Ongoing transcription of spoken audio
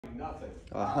Nothing.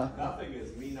 Nothing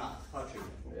is me not touching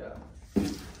it. Yeah.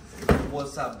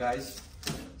 What's up, guys?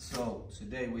 So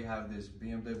today we have this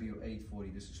BMW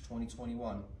 840. This is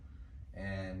 2021,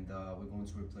 and we're going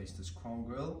to replace this chrome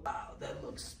grille. Wow, that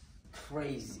looks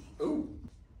crazy. Ooh.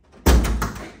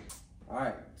 All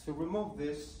right. To remove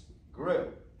this grille,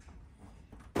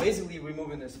 basically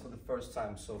removing this for the first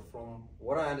time. So from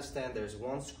what I understand, there's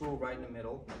one screw right in the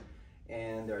middle,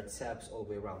 and there are tabs all the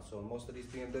way around. So most of these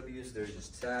BMWs, there's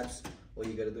just tabs. All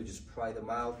you gotta do is just pry them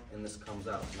out and this comes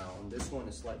out. Now on this one,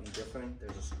 it's slightly different.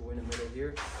 There's a screw in the middle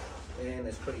here, and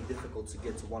it's pretty difficult to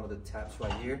get to one of the tabs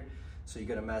right here. So you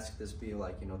gotta mask this via,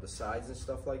 like, you know, the sides and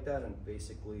stuff like that, and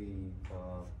basically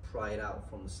pry it out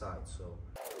from the side. So.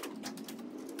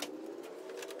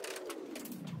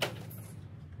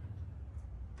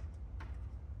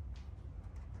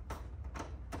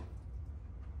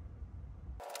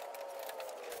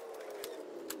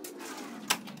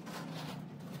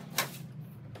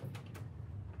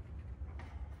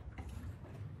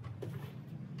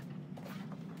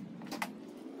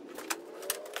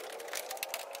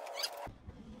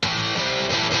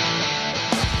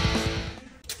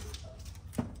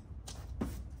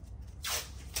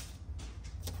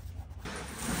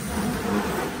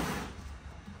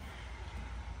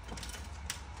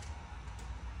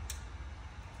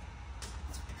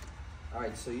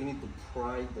 Alright, so you need to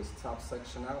pry this top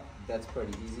section out. That's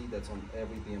pretty easy. That's on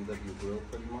every BMW grille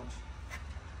pretty much.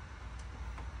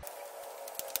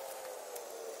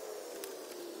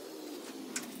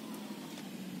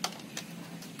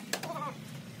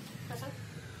 So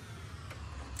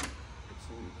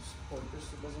you just support this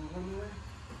so it doesn't go anywhere.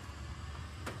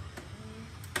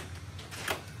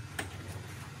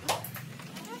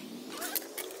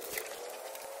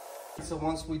 So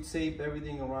once we tape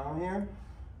everything around here,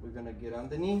 we're gonna get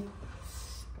underneath,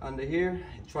 under here,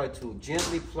 and try to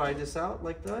gently pry this out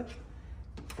like that.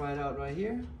 Pry it out right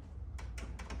here,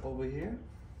 over here.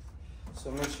 So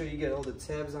make sure you get all the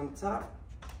tabs on top,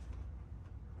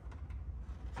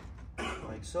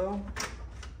 like so.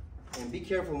 And be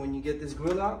careful when you get this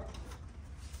grill out.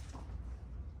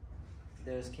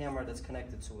 There's a camera that's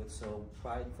connected to it, so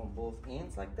pry it from both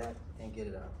ends like that and get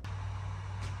it out.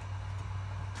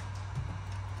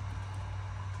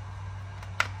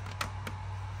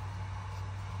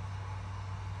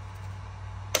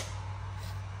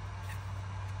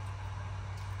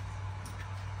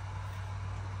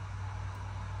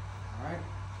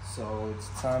 So it's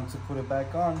time to put it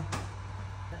back on. And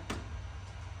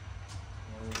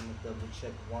we're gonna double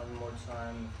check one more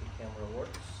time if the camera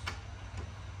works.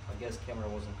 I guess camera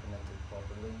wasn't connected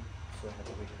properly, so I had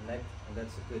to reconnect. And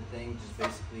that's a good thing. Just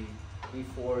basically,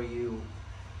 before you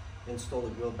install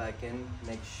the grill back in,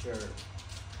 make sure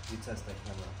you test that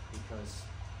camera, because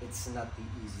it's not the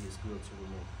easiest grill to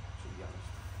remove, to be honest.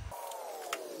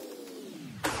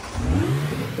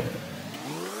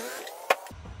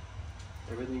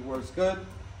 Everything works good.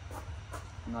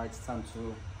 Now it's time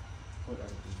to put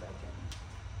everything back in.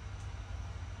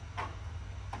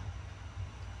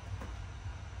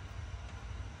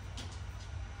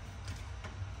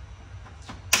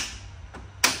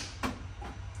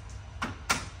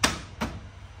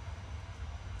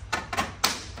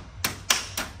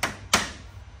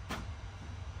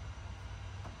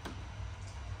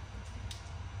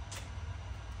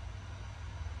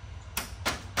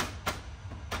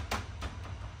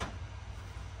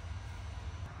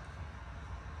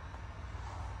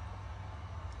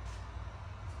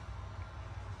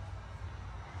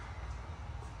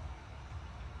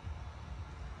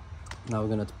 Now we're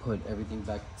gonna put everything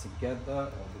back together, all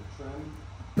the trim.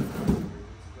 We're ready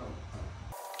to go.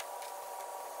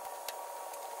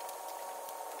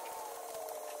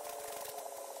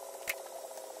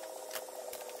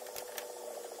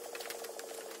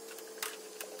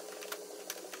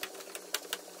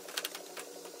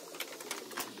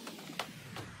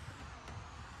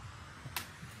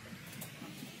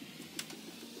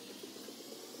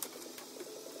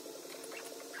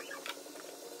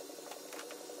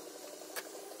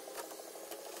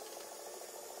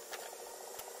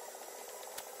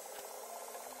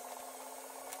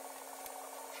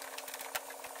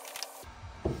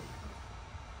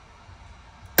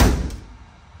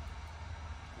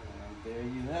 There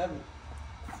you have it.